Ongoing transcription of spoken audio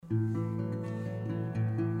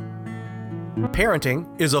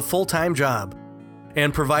Parenting is a full-time job,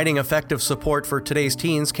 and providing effective support for today's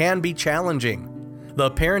teens can be challenging.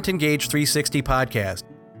 The Parent Engage 360 podcast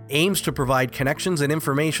aims to provide connections and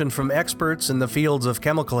information from experts in the fields of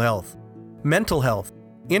chemical health, mental health,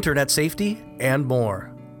 internet safety, and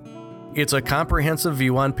more. It's a comprehensive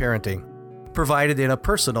view on parenting, provided in a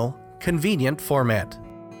personal, convenient format.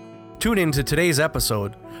 Tune in to today's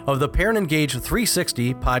episode of the Parent Engage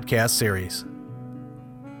 360 podcast series.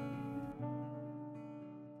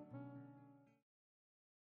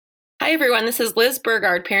 Hi, everyone. This is Liz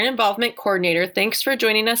Burgard, Parent Involvement Coordinator. Thanks for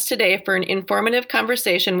joining us today for an informative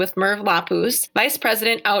conversation with Merv Lapus, Vice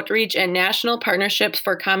President, Outreach and National Partnerships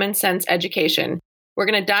for Common Sense Education. We're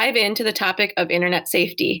going to dive into the topic of internet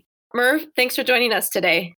safety. Merv, thanks for joining us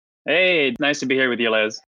today. Hey, nice to be here with you,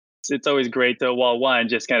 Liz. It's always great to,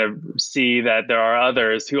 just kind of see that there are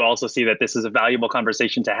others who also see that this is a valuable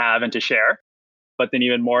conversation to have and to share. But then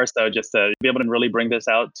even more so, just to be able to really bring this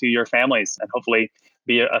out to your families and hopefully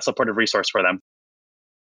be a supportive resource for them.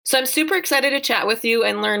 So I'm super excited to chat with you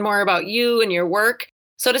and learn more about you and your work.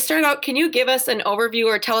 So to start out, can you give us an overview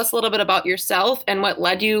or tell us a little bit about yourself and what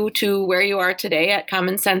led you to where you are today at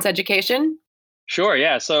Common Sense Education? Sure,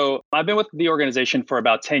 yeah. So I've been with the organization for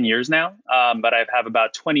about 10 years now, but I have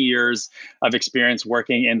about 20 years of experience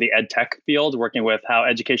working in the ed tech field, working with how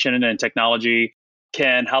education and technology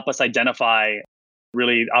can help us identify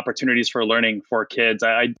really opportunities for learning for kids.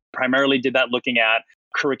 I primarily did that looking at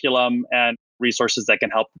curriculum and resources that can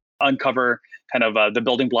help uncover kind of the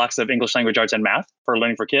building blocks of English language arts and math for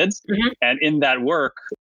learning for kids. Mm-hmm. And in that worked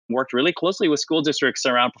really closely with school districts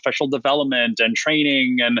around professional development and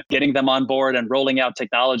training and getting them on board and rolling out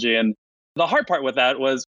technology. And the hard part with that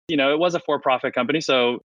was, it was a for-profit company.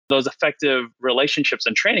 So those effective relationships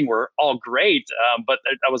and training were all great, but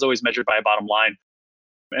I was always measured by a bottom line.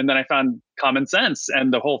 And then I found Common Sense,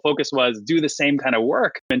 and the whole focus was do the same kind of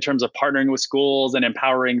work in terms of partnering with schools and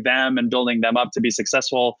empowering them and building them up to be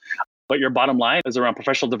successful. But your bottom line is around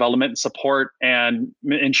professional development, support, and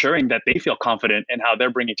ensuring that they feel confident in how they're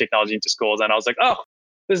bringing technology into schools. And I was like, oh,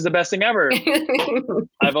 this is the best thing ever.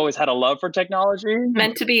 I've always had a love for technology.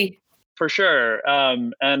 Meant to be. For sure.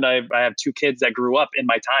 And I have two kids that grew up in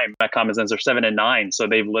my time at Common Sense. They're 7 and 9. So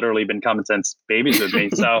they've literally been Common Sense babies with me.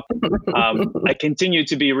 So I continue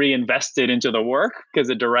to be reinvested into the work because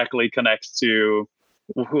it directly connects to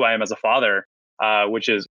who I am as a father, which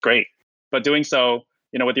is great. But doing so,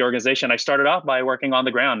 with the organization, I started off by working on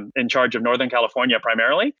the ground in charge of Northern California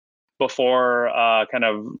primarily before kind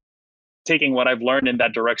of taking what I've learned in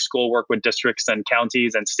that direct school work with districts and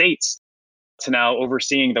counties and states to now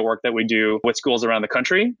overseeing the work that we do with schools around the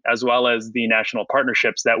country, as well as the national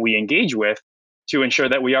partnerships that we engage with to ensure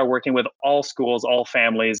that we are working with all schools, all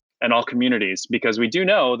families, and all communities, because we do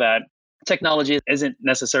know that technology isn't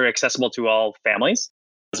necessarily accessible to all families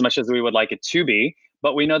as much as we would like it to be.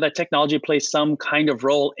 But we know that technology plays some kind of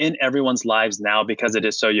role in everyone's lives now because it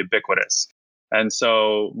is so ubiquitous. And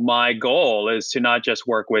so my goal is to not just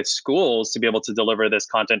work with schools to be able to deliver this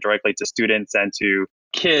content directly to students and to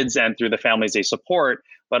kids and through the families they support,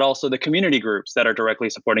 but also the community groups that are directly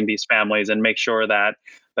supporting these families and make sure that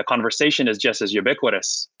the conversation is just as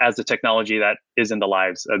ubiquitous as the technology that is in the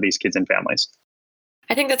lives of these kids and families.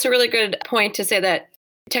 I think that's a really good point to say that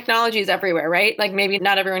technology is everywhere, right? Like maybe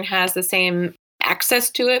not everyone has the same access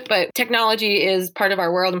to it, but technology is part of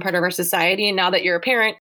our world and part of our society. And now that you're a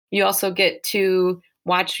parent, you also get to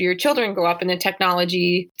watch your children grow up in a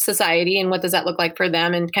technology society, and what does that look like for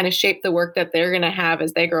them, and kind of shape the work that they're going to have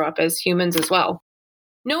as they grow up as humans as well.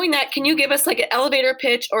 Knowing that, can you give us like an elevator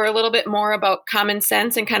pitch or a little bit more about Common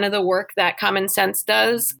Sense and kind of the work that Common Sense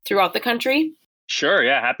does throughout the country? Sure,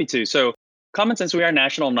 yeah, happy to. So Common Sense, we are a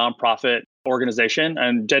national nonprofit organization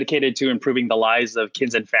and dedicated to improving the lives of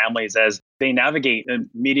kids and families as they navigate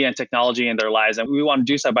media and technology in their lives. And we want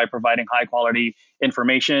to do so by providing high quality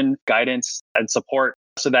information, guidance, and support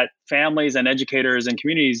so that families and educators and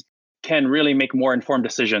communities can really make more informed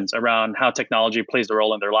decisions around how technology plays a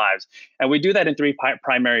role in their lives. And we do that in three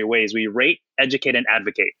primary ways. We rate, educate, and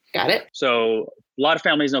advocate. Got it. So a lot of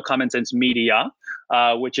families know Common Sense Media,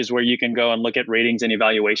 which is where you can go and look at ratings and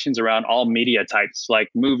evaluations around all media types like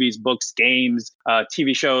movies, books, games,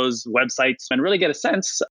 TV shows, websites, and really get a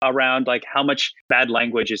sense around like how much bad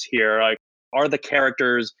language is here. Like, are the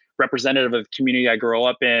characters representative of the community I grow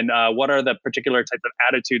up in? What are the particular types of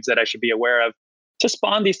attitudes that I should be aware of? To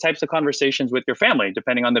spawn these types of conversations with your family,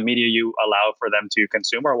 depending on the media you allow for them to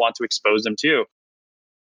consume or want to expose them to.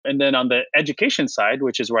 And then on the education side,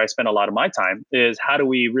 which is where I spend a lot of my time, is how do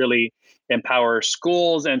we really empower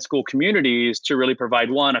schools and school communities to really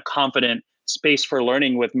provide, one, a confident, space for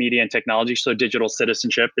learning with media and technology. So digital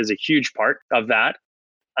citizenship is a huge part of that,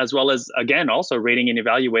 as well as, again, also rating and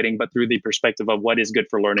evaluating, but through the perspective of what is good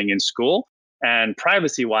for learning in school. And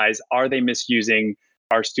privacy wise, are they misusing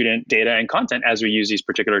our student data and content as we use these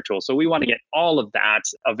particular tools? So we want to get all of that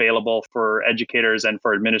available for educators and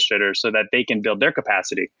for administrators so that they can build their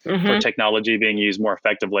capacity for technology being used more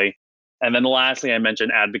effectively. And then lastly, I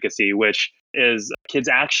mentioned advocacy, which is Kids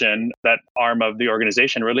Action, that arm of the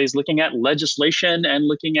organization really is looking at legislation and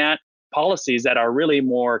looking at policies that are really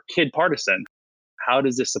more kid partisan. How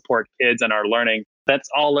does this support kids and our learning? That's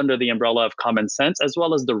all under the umbrella of common sense, as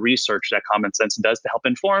well as the research that common sense does to help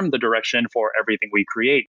inform the direction for everything we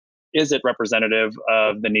create. Is it representative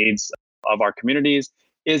of the needs of our communities?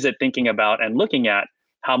 Is it thinking about and looking at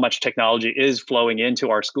how much technology is flowing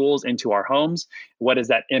into our schools, into our homes? What does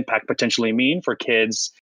that impact potentially mean for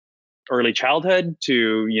kids early childhood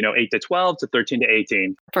to, 8 to 12 to 13 to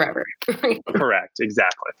 18? Forever. Correct.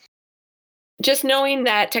 Exactly. Just knowing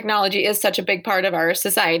that technology is such a big part of our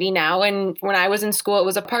society now. And when I was in school, it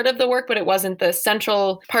was a part of the work, but it wasn't the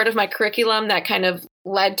central part of my curriculum that kind of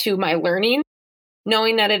led to my learning.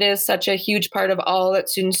 Knowing that it is such a huge part of all that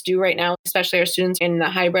students do right now, especially our students in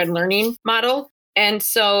the hybrid learning model. And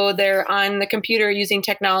so they're on the computer using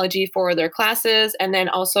technology for their classes and then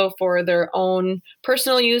also for their own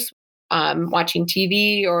personal use, watching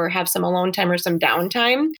TV or have some alone time or some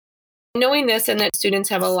downtime. Knowing this and that students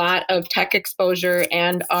have a lot of tech exposure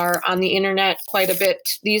and are on the internet quite a bit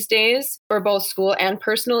these days for both school and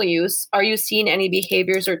personal use, are you seeing any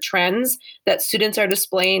behaviors or trends that students are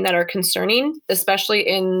displaying that are concerning, especially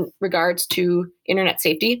in regards to internet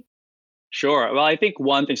safety? Sure. Well, I think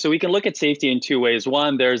one thing, so we can look at safety in two ways.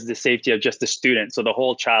 One, there's the safety of just the student, so the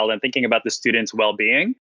whole child, and thinking about the student's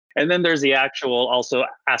well-being. And then there's the actual also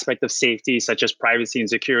aspect of safety, such as privacy and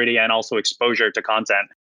security, and also exposure to content.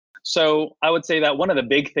 So I would say that one of the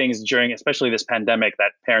big things during, especially this pandemic,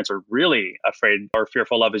 that parents are really afraid or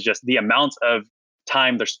fearful of is just the amount of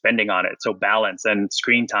time they're spending on it. So balance and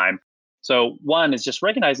screen time. So one is just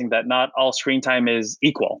recognizing that not all screen time is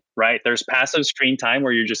equal, right? There's passive screen time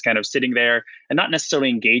where you're just kind of sitting there and not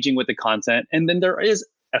necessarily engaging with the content. And then there is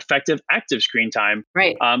effective active screen time.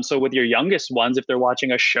 Right. So with your youngest ones, if they're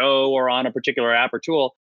watching a show or on a particular app or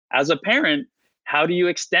tool, as a parent, how do you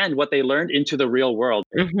extend what they learned into the real world?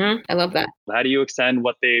 I love that. How do you extend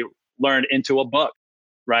what they learned into a book,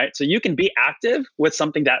 right? So you can be active with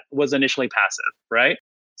something that was initially passive, right?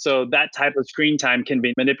 So that type of screen time can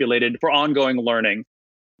be manipulated for ongoing learning.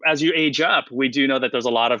 As you age up, we do know that there's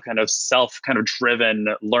a lot of kind of driven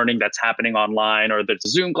learning that's happening online, or there's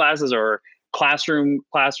Zoom classes or classroom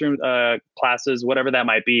classes, whatever that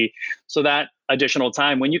might be. So that additional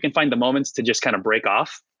time, when you can find the moments to just kind of break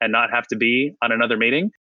off and not have to be on another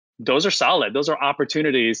meeting, those are solid. Those are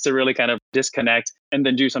opportunities to really kind of disconnect and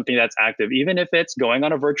then do something that's active. Even if it's going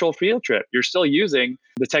on a virtual field trip, you're still using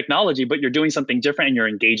the technology, but you're doing something different and you're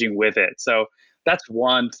engaging with it. So that's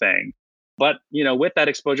one thing. But, with that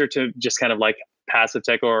exposure to just kind of like passive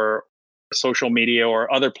tech or social media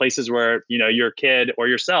or other places where, your kid or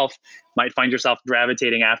yourself might find yourself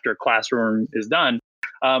gravitating after classroom is done,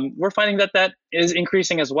 we're finding that is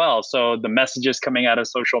increasing as well. So the messages coming out of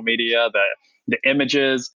social media, the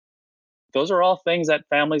images, those are all things that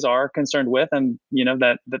families are concerned with, and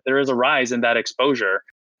that there is a rise in that exposure.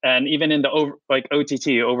 And even in the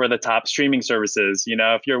OTT, over the top streaming services,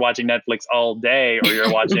 if you're watching Netflix all day, or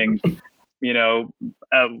you're watching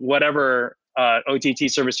whatever OTT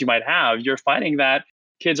service you might have, you're finding that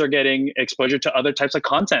kids are getting exposure to other types of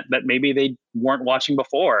content that maybe they weren't watching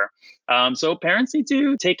before. So parents need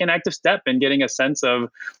to take an active step in getting a sense of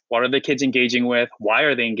what are the kids engaging with, why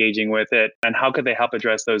are they engaging with it, and how could they help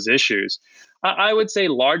address those issues. I would say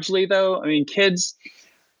largely, though, kids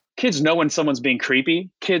know when someone's being creepy.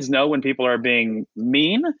 Kids know when people are being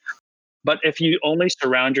mean. But if you only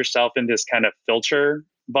surround yourself in this kind of filter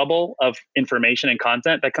bubble of information and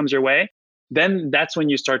content that comes your way, then that's when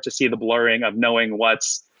you start to see the blurring of knowing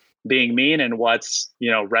what's being mean and what's,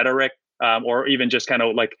 rhetoric, or even just kind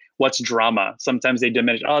of like what's drama. Sometimes they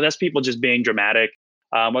diminish, oh, that's people just being dramatic,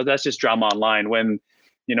 or that's just drama online, when,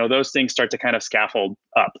 those things start to kind of scaffold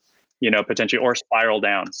up, potentially, or spiral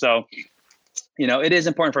down. So, it is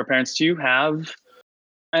important for parents to have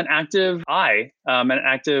an active eye, an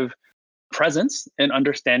active presence in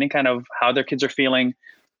understanding kind of how their kids are feeling,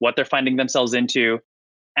 what they're finding themselves into.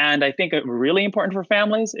 And I think really important for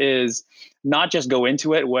families is not just go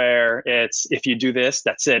into it where it's, if you do this,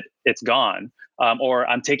 that's it, it's gone, or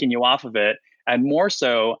I'm taking you off of it. And more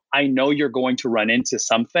so, I know you're going to run into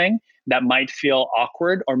something that might feel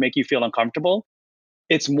awkward or make you feel uncomfortable.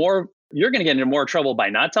 It's more you're going to get into more trouble by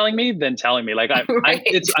not telling me than telling me. Like Right.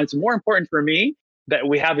 it's more important for me that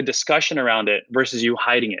we have a discussion around it versus you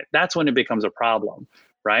hiding it. That's when it becomes a problem,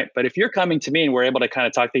 right? But if you're coming to me and we're able to kind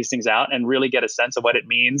of talk these things out and really get a sense of what it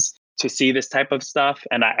means to see this type of stuff,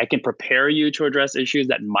 and I can prepare you to address issues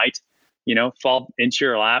that might, fall into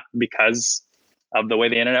your lap because of the way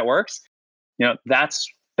the internet works,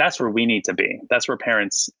 that's where we need to be. That's where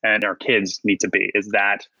parents and our kids need to be, is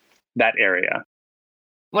that area.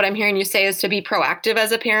 What I'm hearing you say is to be proactive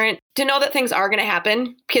as a parent, to know that things are going to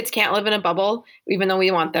happen. Kids can't live in a bubble, even though we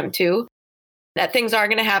want them to, that things are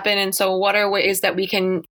going to happen. And so what are ways that we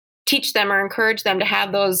can teach them or encourage them to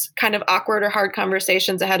have those kind of awkward or hard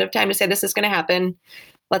conversations ahead of time to say, this is going to happen.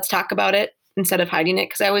 Let's talk about it instead of hiding it.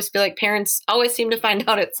 Because I always feel like parents always seem to find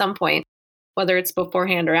out at some point, whether it's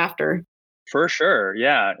beforehand or after. For sure.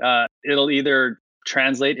 Yeah. It'll either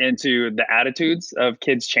translate into the attitudes of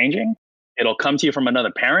kids changing. It'll come to you from another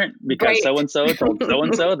parent because Right. so-and-so told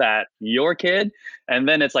so-and-so that your kid, and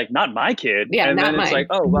then it's like, not my kid. Yeah, and not then it's mine. like,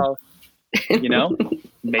 oh, well,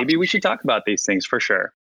 maybe we should talk about these things for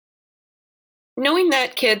sure. Knowing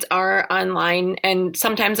that kids are online and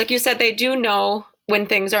sometimes, like you said, they do know when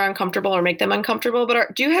things are uncomfortable or make them uncomfortable,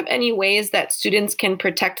 but do you have any ways that students can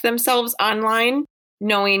protect themselves online,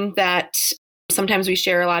 knowing that sometimes we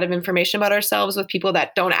share a lot of information about ourselves with people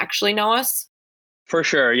that don't actually know us? For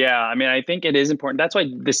sure. Yeah. I mean, I think it is important. That's why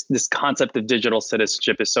this concept of digital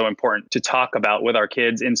citizenship is so important to talk about with our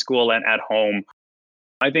kids in school and at home.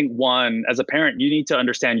 I think one, as a parent, you need to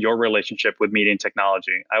understand your relationship with media and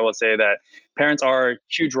technology. I will say that parents are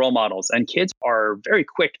huge role models and kids are very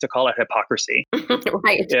quick to call it hypocrisy.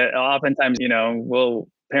 Right. Oftentimes,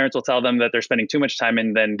 parents will tell them that they're spending too much time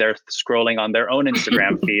and then they're scrolling on their own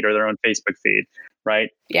Instagram feed or their own Facebook feed,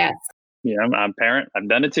 right? Yes. I'm a parent. I've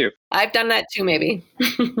done it too. I've done that too, maybe.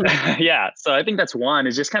 Yeah. So I think that's one,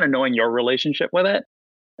 is just kind of knowing your relationship with it.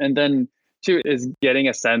 And then two is getting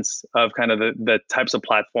a sense of kind of the types of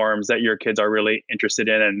platforms that your kids are really interested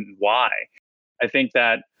in and why. I think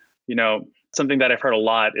that, something that I've heard a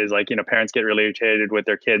lot is like, parents get really irritated with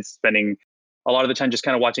their kids spending a lot of the time just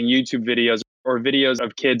kind of watching YouTube videos or videos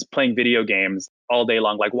of kids playing video games all day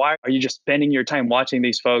long. Like, why are you just spending your time watching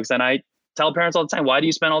these folks? And I tell parents all the time, why do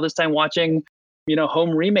you spend all this time watching,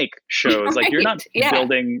 home remake shows? Like, you're not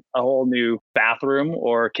building a whole new bathroom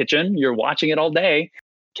or kitchen. You're watching it all day.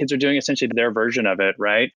 Kids are doing essentially their version of it,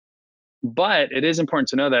 right? But it is important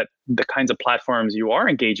to know that the kinds of platforms you are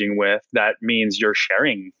engaging with, that means you're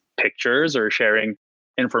sharing pictures or sharing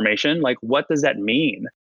information. Like, what does that mean?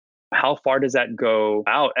 How far does that go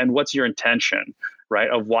out? And what's your intention, right,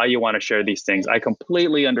 of why you want to share these things? I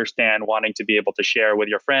completely understand wanting to be able to share with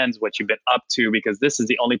your friends what you've been up to, because this is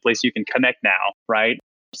the only place you can connect now, right?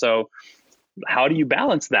 So how do you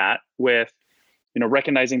balance that with,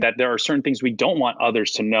 recognizing that there are certain things we don't want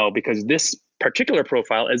others to know, because this particular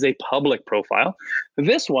profile is a public profile.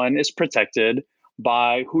 This one is protected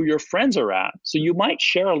by who your friends are at. So you might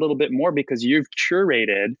share a little bit more because you've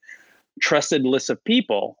curated trusted lists of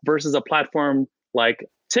people versus a platform like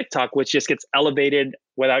TikTok, which just gets elevated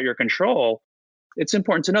without your control. It's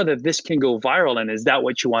important to know that this can go viral. And is that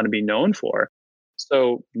what you want to be known for?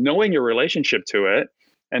 So knowing your relationship to it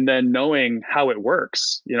and then knowing how it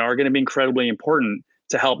works, are going to be incredibly important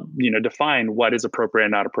to help, define what is appropriate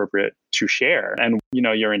and not appropriate to share. And,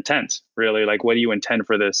 your intent, really, like, what do you intend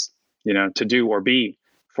for this, to do or be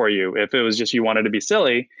for you? If it was just you wanted to be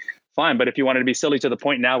silly, fine. But if you wanted to be silly to the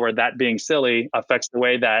point now where that being silly affects the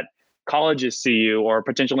way that colleges see you or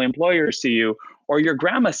potential employers see you or your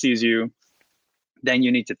grandma sees you, then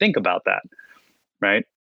you need to think about that, right?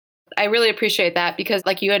 I really appreciate that because,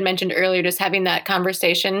 like you had mentioned earlier, just having that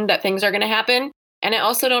conversation that things are going to happen. And I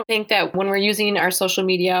also don't think that when we're using our social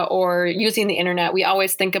media or using the internet, we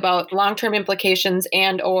always think about long-term implications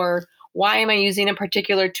and or why am I using a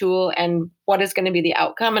particular tool and what is going to be the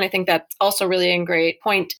outcome. And I think that's also really a great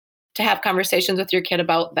point to have conversations with your kid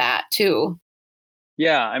about that too.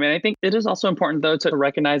 Yeah. I mean, I think it is also important, though, to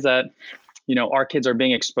recognize that, our kids are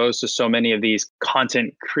being exposed to so many of these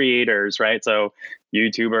content creators, right? So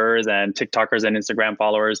YouTubers and TikTokers and Instagram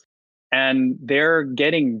followers, and they're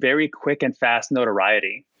getting very quick and fast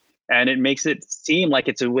notoriety. And it makes it seem like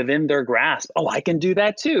it's within their grasp. Oh, I can do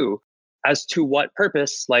that too. As to what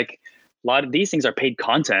purpose? Like, a lot of these things are paid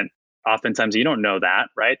content. Oftentimes you don't know that,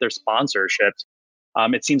 right? They're sponsorships.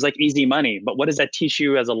 It seems like easy money, but what does that teach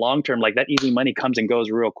you as a long-term? Like, that easy money comes and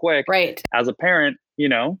goes real quick. Right. As a parent,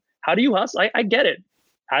 how do you hustle? I get it.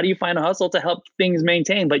 How do you find a hustle to help things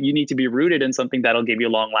maintain? But you need to be rooted in something that'll give you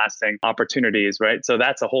long-lasting opportunities, right? So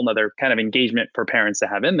that's a whole nother kind of engagement for parents to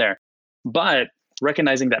have in there. But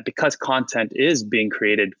recognizing that because content is being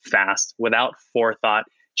created fast without forethought,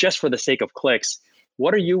 just for the sake of clicks,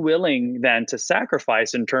 what are you willing then to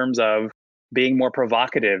sacrifice in terms of being more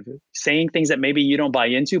provocative, saying things that maybe you don't buy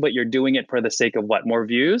into, but you're doing it for the sake of what? More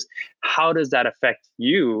views? How does that affect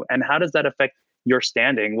you? And how does that affect your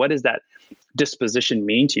standing? What does that disposition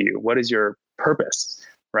mean to you? What is your purpose?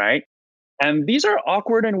 Right? And these are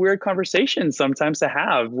awkward and weird conversations sometimes to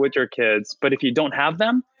have with your kids. But if you don't have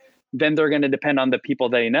them, then they're going to depend on the people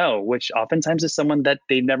they know, which oftentimes is someone that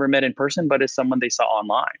they've never met in person, but is someone they saw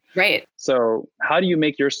online. Right. So how do you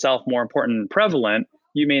make yourself more important and prevalent?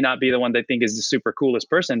 You may not be the one they think is the super coolest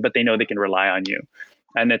person, but they know they can rely on you.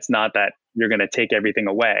 And it's not that you're going to take everything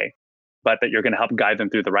away, but that you're going to help guide them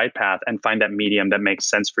through the right path and find that medium that makes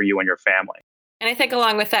sense for you and your family. And I think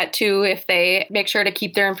along with that too, if they make sure to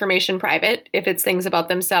keep their information private, if it's things about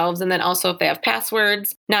themselves, and then also if they have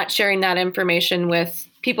passwords, not sharing that information with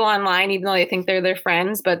people online, even though they think they're their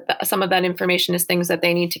friends, but some of that information is things that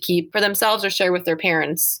they need to keep for themselves or share with their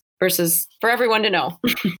parents versus for everyone to know.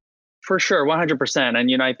 For sure, 100%.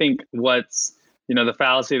 And, I think what's, the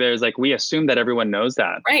fallacy there is like, we assume that everyone knows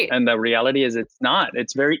that. Right. And the reality is it's not.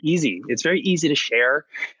 It's very easy. It's very easy to share.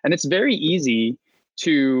 And it's very easy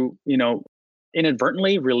to,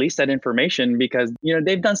 inadvertently release that information because,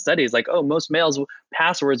 they've done studies like, oh, most males'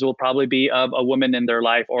 passwords will probably be of a woman in their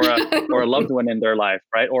life or a loved one in their life,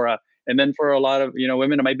 right? And then for a lot of,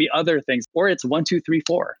 women, it might be other things, or it's 1, 2, 3,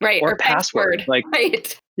 4, right? Or password. Like,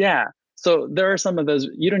 right. Yeah. So there are some of those,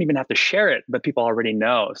 you don't even have to share it, but people already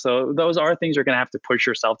know. So those are things you're going to have to push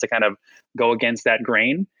yourself to kind of go against that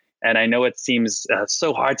grain. And I know it seems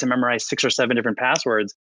so hard to memorize 6 or 7 different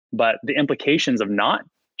passwords, but the implications of not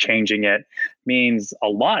changing it means a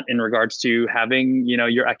lot in regards to having,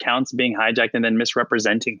 your accounts being hijacked and then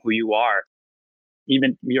misrepresenting who you are,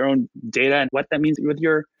 even your own data and what that means with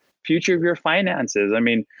your future of your finances. I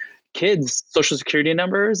mean, kids' social security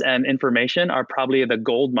numbers and information are probably the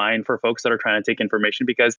gold mine for folks that are trying to take information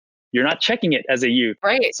because you're not checking it as a youth.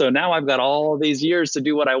 Right. So now I've got all these years to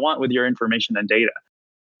do what I want with your information and data.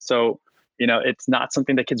 So, it's not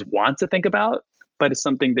something that kids want to think about, but it's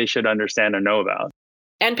something they should understand and know about.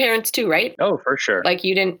 And parents too, right? Oh, for sure. Like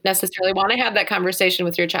you didn't necessarily want to have that conversation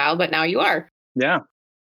with your child, but now you are. Yeah.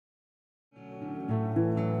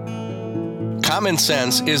 Common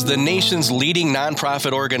Sense is the nation's leading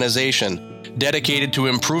nonprofit organization dedicated to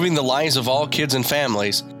improving the lives of all kids and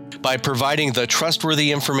families by providing the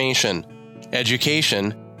trustworthy information,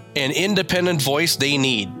 education, and independent voice they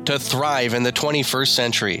need to thrive in the 21st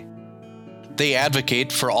century. They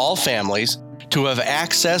advocate for all families to have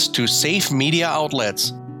access to safe media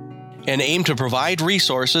outlets and aim to provide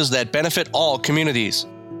resources that benefit all communities.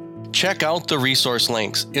 Check out the resource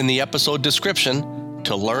links in the episode description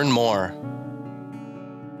to learn more.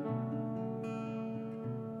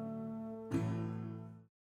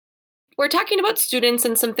 We're talking about students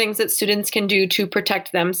and some things that students can do to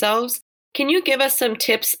protect themselves. Can you give us some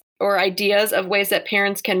tips or ideas of ways that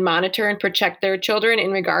parents can monitor and protect their children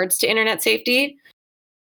in regards to internet safety?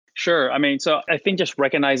 Sure. I mean, so I think just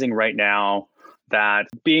recognizing right now that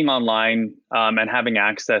being online and having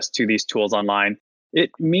access to these tools online,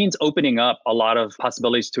 it means opening up a lot of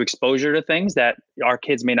possibilities to exposure to things that our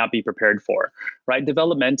kids may not be prepared for, right?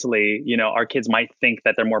 Developmentally, our kids might think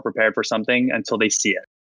that they're more prepared for something until they see it.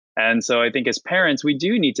 And so I think as parents, we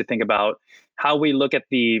do need to think about how we look at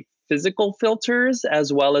the physical filters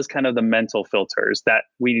as well as kind of the mental filters that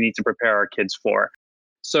we need to prepare our kids for.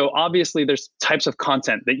 So obviously there's types of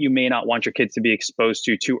content that you may not want your kids to be exposed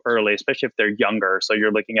to too early, especially if they're younger. So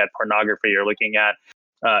you're looking at pornography, you're looking at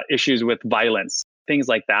issues with violence, things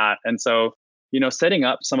like that. And so, setting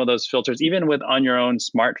up some of those filters, even with on your own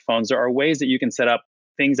smartphones, there are ways that you can set up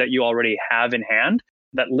things that you already have in hand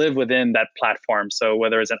that live within that platform. So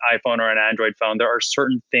whether it's an iPhone or an Android phone, there are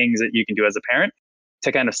certain things that you can do as a parent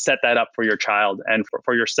to kind of set that up for your child and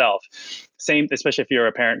for yourself. Same, especially if you're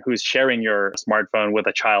a parent who's sharing your smartphone with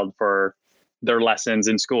a child for their lessons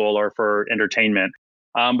in school or for entertainment.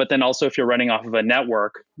 But then also if you're running off of a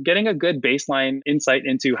network, getting a good baseline insight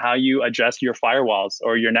into how you adjust your firewalls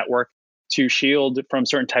or your network to shield from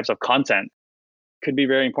certain types of content could be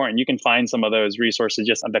very important. You can find some of those resources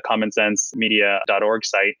just on the commonsensemedia.org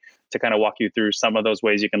site to kind of walk you through some of those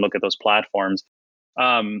ways you can look at those platforms.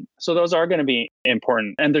 So those are going to be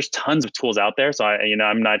important. And there's tons of tools out there. So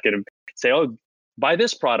I'm not going to say, oh, buy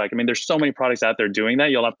this product. I mean, there's so many products out there doing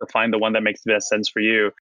that. You'll have to find the one that makes the best sense for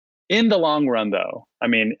you. In the long run, though, I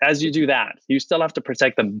mean, as you do that, you still have to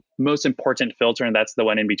protect the most important filter, and that's the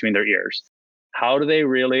one in between their ears. How do they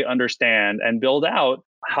really understand and build out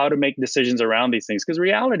how to make decisions around these things? Because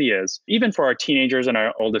reality is, even for our teenagers and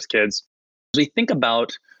our oldest kids, As we think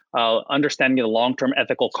about understanding the long-term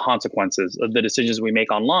ethical consequences of the decisions we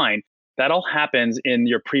make online, that all happens in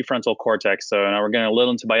your prefrontal cortex. So now we're getting a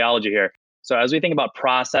little into biology here. So as we think about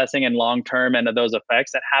processing and long-term and those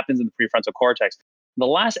effects, that happens in the prefrontal cortex. The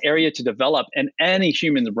last area to develop in any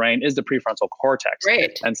human's brain is the prefrontal cortex.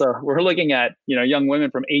 Right. And so we're looking at, young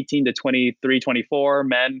women from 18 to 23, 24,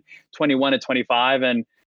 men 21 to 25. And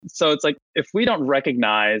so it's like, if we don't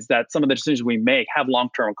recognize that some of the decisions we make have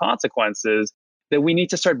long-term consequences, that we need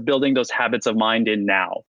to start building those habits of mind in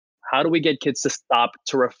now. How do we get kids to stop,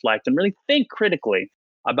 to reflect, and really think critically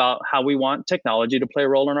about how we want technology to play a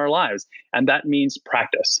role in our lives? And that means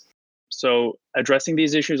practice. So addressing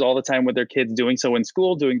these issues all the time with their kids, doing so in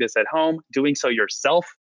school, doing this at home, doing so yourself,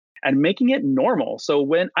 and making it normal. So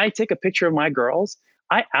when I take a picture of my girls,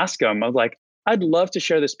 I ask them, I'm like, I'd love to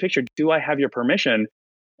share this picture. Do I have your permission?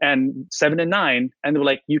 And 7 and 9, and they're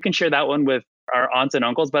like, you can share that one with our aunts and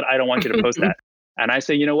uncles, but I don't want you to post that. And I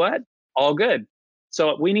say, you know what? All good.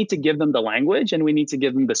 So we need to give them the language, and we need to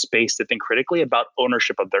give them the space to think critically about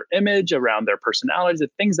ownership of their image, around their personalities, the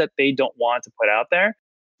things that they don't want to put out there.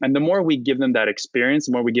 And the more we give them that experience,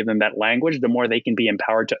 the more we give them that language, the more they can be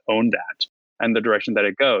empowered to own that and the direction that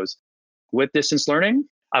it goes. With distance learning,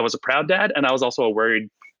 I was a proud dad, and I was also a worried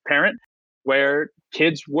parent, where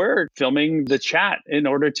kids were filming the chat in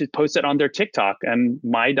order to post it on their TikTok. And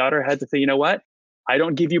my daughter had to say, you know what? I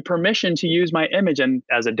don't give you permission to use my image. And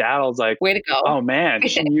as a dad, I was like, way to go. Oh man,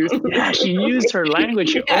 she used her language.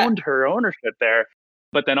 She owned her ownership there.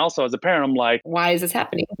 But then also as a parent, I'm like, why is this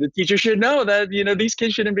happening? The teacher should know that, these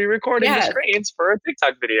kids shouldn't be recording the screens for a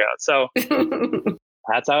TikTok video. So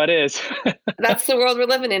that's how it is. That's the world we're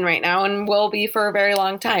living in right now, and will be for a very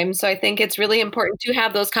long time. So I think it's really important to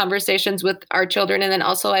have those conversations with our children. And then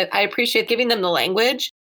also I appreciate giving them the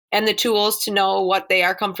language and the tools to know what they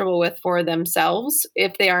are comfortable with for themselves,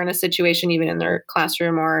 if they are in a situation, even in their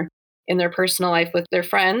classroom or in their personal life with their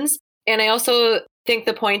friends. And I also think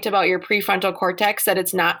the point about your prefrontal cortex, that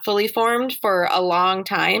it's not fully formed for a long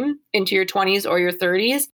time into your 20s or your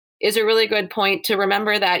 30s, is a really good point to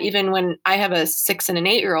remember. That even when I have a 6 and an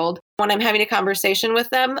 8-year-old, when I'm having a conversation with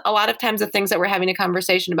them, a lot of times the things that we're having a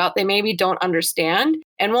conversation about, they maybe don't understand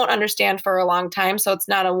and won't understand for a long time. So it's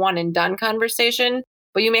not a one and done conversation,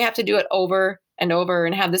 but you may have to do it over and over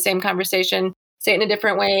and have the same conversation, say it in a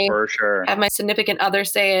different way. For sure. Have my significant other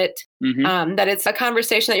say it, that it's a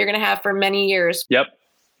conversation that you're going to have for many years. Yep.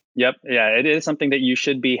 Yeah, it is something that you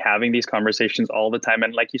should be having these conversations all the time.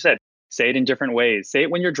 And like you said, say it in different ways. Say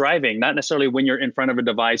it when you're driving, not necessarily when you're in front of a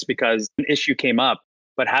device because an issue came up,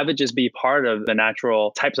 but have it just be part of the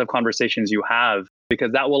natural types of conversations you have,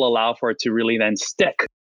 because that will allow for it to really then stick.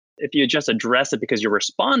 If you just address it because you're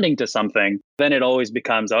responding to something, then it always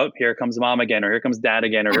becomes, oh, here comes mom again, or here comes dad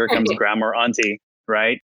again, or here comes grandma or auntie,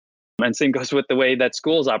 right? And same goes with the way that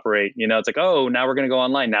schools operate. It's like, oh, now we're going to go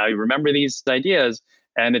online. Now you remember these ideas.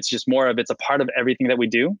 And it's just more of, it's a part of everything that we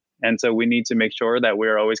do. And so we need to make sure that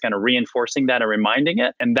we're always kind of reinforcing that and reminding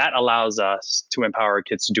it. And that allows us to empower our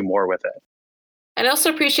kids to do more with it. And I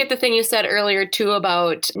also appreciate the thing you said earlier, too,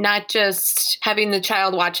 about not just having the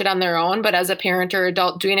child watch it on their own, but as a parent or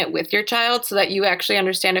adult doing it with your child, so that you actually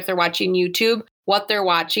understand if they're watching YouTube, what they're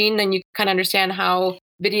watching, then you kind of understand how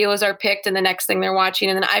videos are picked and the next thing they're watching.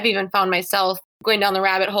 And then I've even found myself going down the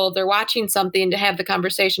rabbit hole. They're watching something, to have the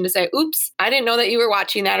conversation to say, oops, I didn't know that you were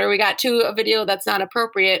watching that, or we got to a video that's not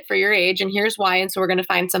appropriate for your age, and here's why. And so we're going to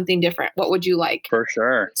find something different. What would you like? For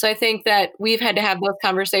sure. So I think that we've had to have those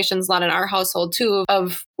conversations a lot in our household too,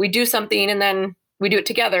 of we do something and then we do it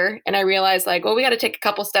together. And I realized we got to take a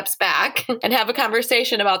couple steps back and have a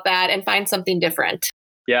conversation about that and find something different.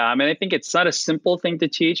 Yeah, I think it's not a simple thing to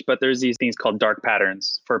teach, but there's these things called dark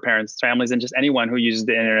patterns for parents, families, and just anyone who uses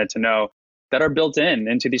the internet to know, that are built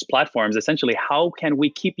into these platforms. Essentially, how can we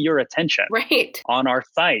keep your attention on our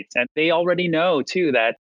site? And they already know too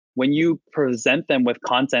that when you present them with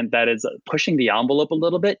content that is pushing the envelope a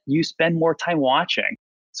little bit, you spend more time watching.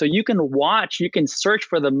 So you can search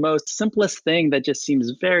for the most simplest thing that just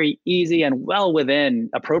seems very easy and well within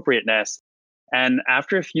appropriateness. And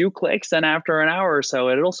after a few clicks and after an hour or so,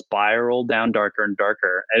 it'll spiral down darker and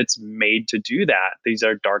darker. And it's made to do that. These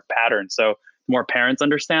are dark patterns. So the more parents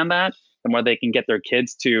understand that, the more they can get their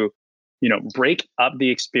kids to, break up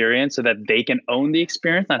the experience so that they can own the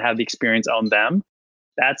experience, not have the experience own them.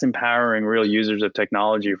 That's empowering real users of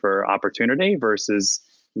technology for opportunity versus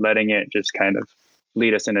letting it just kind of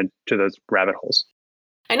lead us into those rabbit holes.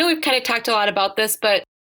 I know we've kind of talked a lot about this, but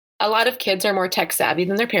a lot of kids are more tech savvy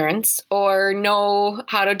than their parents, or know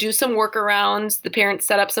how to do some workarounds. The parents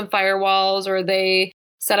set up some firewalls, or they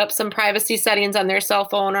set up some privacy settings on their cell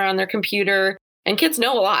phone or on their computer. And kids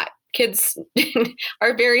know a lot. kids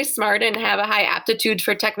are very smart and have a high aptitude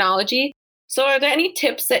for technology. So are there any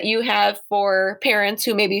tips that you have for parents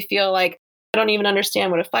who maybe feel like, I don't even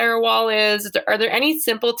understand what a firewall is? Are there any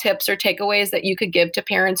simple tips or takeaways that you could give to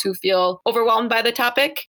parents who feel overwhelmed by the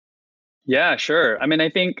topic? Yeah, sure. I mean, I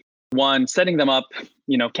think one, setting them up,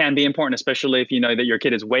 can be important, especially if you know that your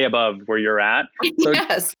kid is way above where you're at. So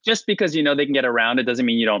Yes. just because you know they can get around it doesn't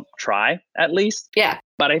mean you don't try, at least. Yeah.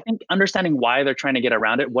 But I think understanding why they're trying to get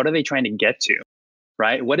around it, what are they trying to get to,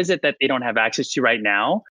 right? What is it that they don't have access to right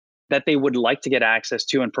now that they would like to get access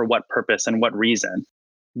to, and for what purpose and what reason?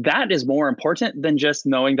 That is more important than just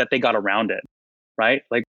knowing that they got around it, right?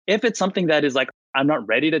 Like if it's something that is like, I'm not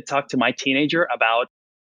ready to talk to my teenager about,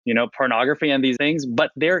 pornography and these things,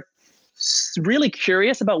 but they're really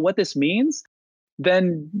curious about what this means,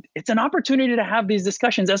 then it's an opportunity to have these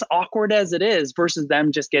discussions, as awkward as it is, versus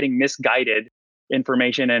them just getting misguided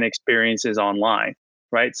information and experiences online,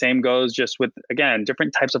 right? Same goes just with, again,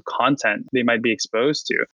 different types of content they might be exposed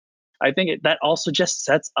to. I think that also just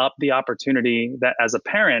sets up the opportunity that as a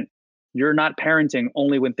parent, you're not parenting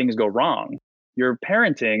only when things go wrong. You're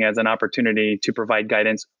parenting as an opportunity to provide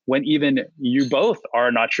guidance when even you both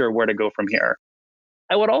are not sure where to go from here.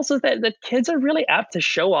 I would also say that kids are really apt to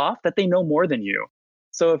show off that they know more than you.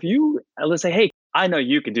 So if you, let's say, hey, I know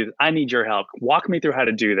you can do this. I need your help. Walk me through how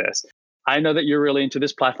to do this. I know that you're really into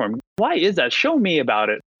this platform. Why is that? Show me about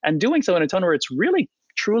it. And doing so in a tone where it's really,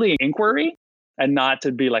 truly inquiry, and not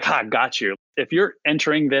to be like, ha, got you. If you're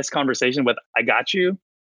entering this conversation with, I got you,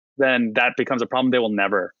 then that becomes a problem. They will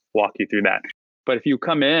never walk you through that. But if you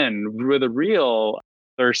come in with a real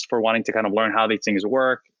thirst for wanting to kind of learn how these things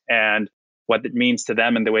work and what it means to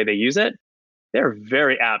them and the way they use it, they're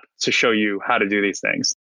very apt to show you how to do these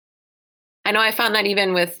things. I know I found that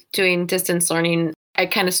even with doing distance learning, I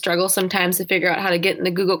kind of struggle sometimes to figure out how to get in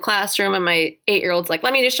the Google Classroom. And my 8-year-old's like,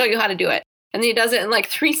 let me just show you how to do it. And he does it in like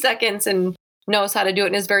 3 seconds and knows how to do it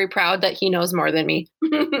and is very proud that he knows more than me.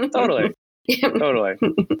 Totally. Totally.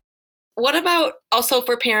 What about also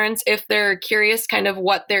for parents, if they're curious kind of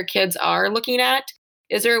what their kids are looking at?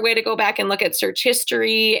 Is there a way to go back and look at search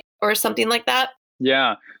history or something like that?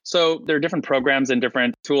 Yeah. So there are different programs and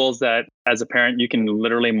different tools that as a parent, you can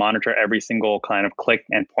literally monitor every single kind of click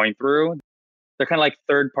and point through. They're kind of like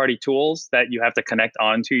third-party tools that you have to connect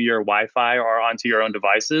onto your Wi-Fi or onto your own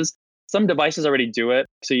devices. Some devices already do it.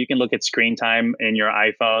 So you can look at screen time in your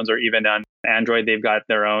iPhones, or even on Android, they've got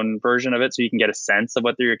their own version of it. So you can get a sense of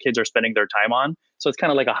what your kids are spending their time on. So it's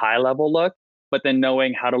kind of like a high level look, but then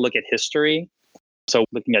knowing how to look at history. So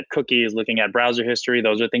looking at cookies, looking at browser history,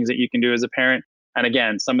 those are things that you can do as a parent. And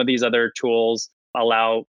again, some of these other tools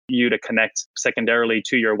allow you to connect secondarily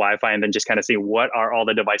to your Wi-Fi and then just kind of see what are all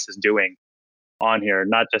the devices doing on here,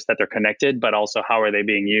 not just that they're connected, but also how are they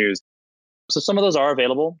being used. So some of those are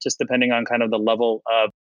available, just depending on kind of the level of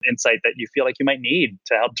insight that you feel like you might need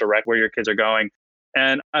to help direct where your kids are going.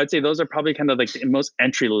 And I'd say those are probably kind of like the most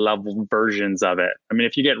entry level versions of it. I mean,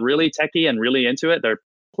 if you get really techie and really into it, there are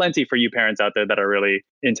plenty for you parents out there that are really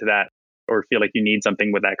into that or feel like you need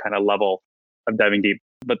something with that kind of level of diving deep.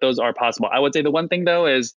 But those are possible. I would say the one thing though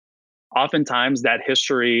is oftentimes that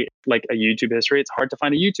history, like a YouTube history, it's hard to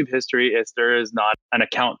find a YouTube history if there is not an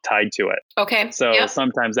account tied to it. Okay. So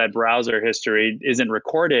sometimes that browser history isn't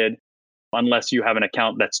recorded unless you have an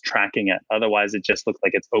account that's tracking it. Otherwise, it just looks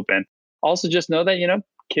like it's open. Also, just know that,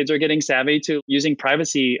 kids are getting savvy to using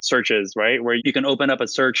privacy searches, right? Where you can open up a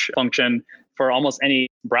search function for almost any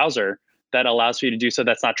browser that allows for you to do so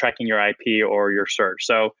that's not tracking your IP or your search.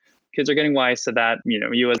 So kids are getting wise to that.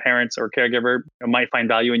 You as parents or caregiver might find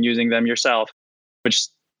value in using them yourself, which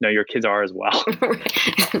your kids are as well.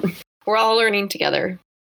 We're all learning together.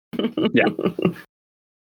 Yeah.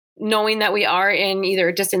 Knowing that we are in either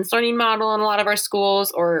a distance learning model in a lot of our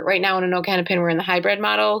schools, or right now in Anoka-Hennepin, we're in the hybrid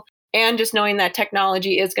model. And just knowing that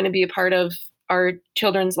technology is going to be a part of our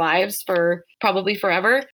children's lives for probably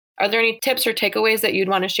forever. Are there any tips or takeaways that you'd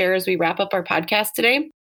want to share as we wrap up our podcast today?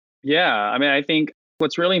 Yeah. I mean, I think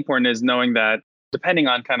what's really important is knowing that depending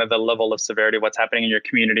on kind of the level of severity, what's happening in your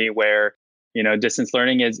community where, distance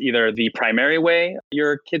learning is either the primary way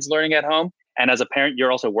your kids learning at home. And as a parent,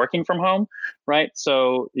 you're also working from home, right?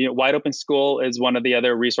 So, Wide Open School is one of the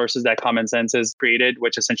other resources that Common Sense has created,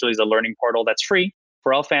 which essentially is a learning portal that's free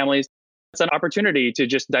for all families. It's an opportunity to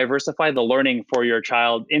just diversify the learning for your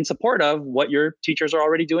child in support of what your teachers are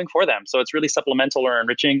already doing for them. So it's really supplemental or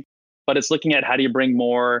enriching, but it's looking at how do you bring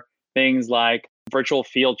more things like virtual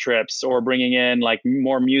field trips or bringing in like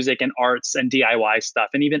more music and arts and DIY stuff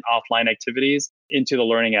and even offline activities into the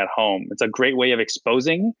learning at home. It's a great way of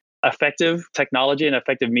exposing effective technology and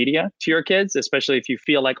effective media to your kids, especially if you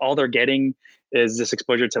feel like all they're getting is this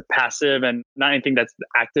exposure to passive and not anything that's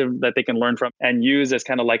active that they can learn from and use as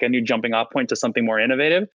kind of like a new jumping off point to something more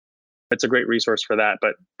innovative. It's a great resource for that.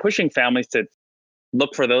 But pushing families to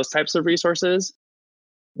look for those types of resources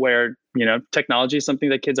where, technology is something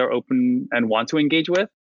that kids are open and want to engage with.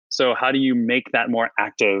 So how do you make that more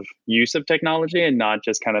active use of technology and not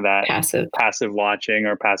just kind of that passive watching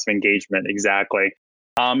or passive engagement? Exactly.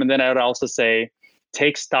 And then I would also say,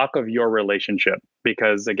 take stock of your relationship,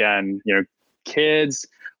 because again, kids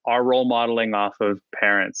are role modeling off of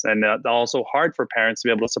parents, and it's also hard for parents to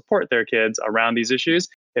be able to support their kids around these issues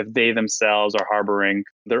if they themselves are harboring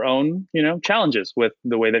their own, challenges with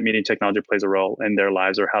the way that media technology plays a role in their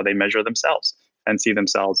lives, or how they measure themselves and see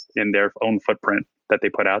themselves in their own footprint that they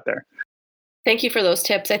put out there. Thank you for those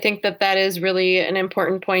tips. I think that is really an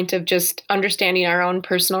important point of just understanding our own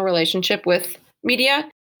personal relationship with media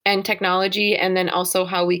and technology, and then also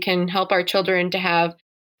how we can help our children to have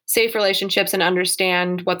safe relationships and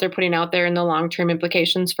understand what they're putting out there and the long-term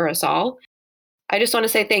implications for us all. I just want to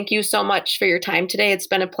say thank you so much for your time today. It's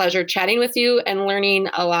been a pleasure chatting with you and learning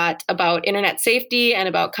a lot about internet safety and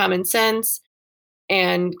about common sense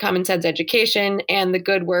and common sense education and the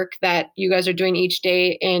good work that you guys are doing each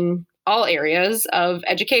day in all areas of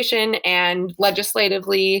education and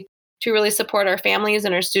legislatively to really support our families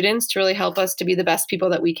and our students to really help us to be the best people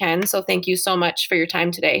that we can. So thank you so much for your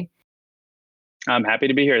time today. I'm happy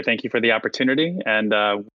to be here. Thank you for the opportunity. And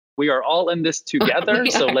we are all in this together.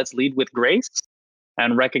 So let's lead with grace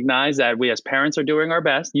and recognize that we as parents are doing our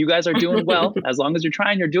best. You guys are doing well. As long as you're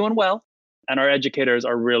trying, you're doing well. And our educators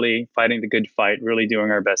are really fighting the good fight, really doing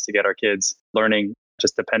our best to get our kids learning,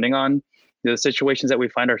 just depending on the situations that we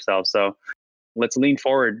find ourselves. So let's lean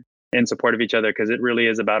forward in support of each other, because it really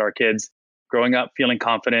is about our kids growing up feeling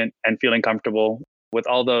confident and feeling comfortable with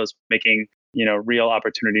all those, making real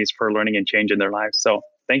opportunities for learning and change in their lives. So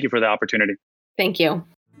thank you for the opportunity. Thank you.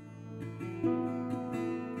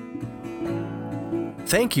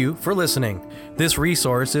 Thank you for listening. This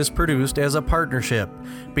resource is produced as a partnership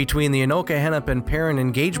between the Anoka Hennepin Parent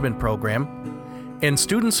Engagement Program and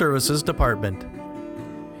Student Services Department.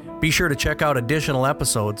 Be sure to check out additional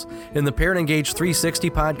episodes in the Parent Engage 360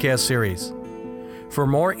 podcast series. For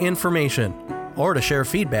more information or to share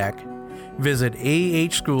feedback, visit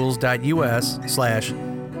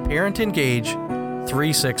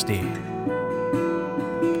aahschools.us/parentengage360.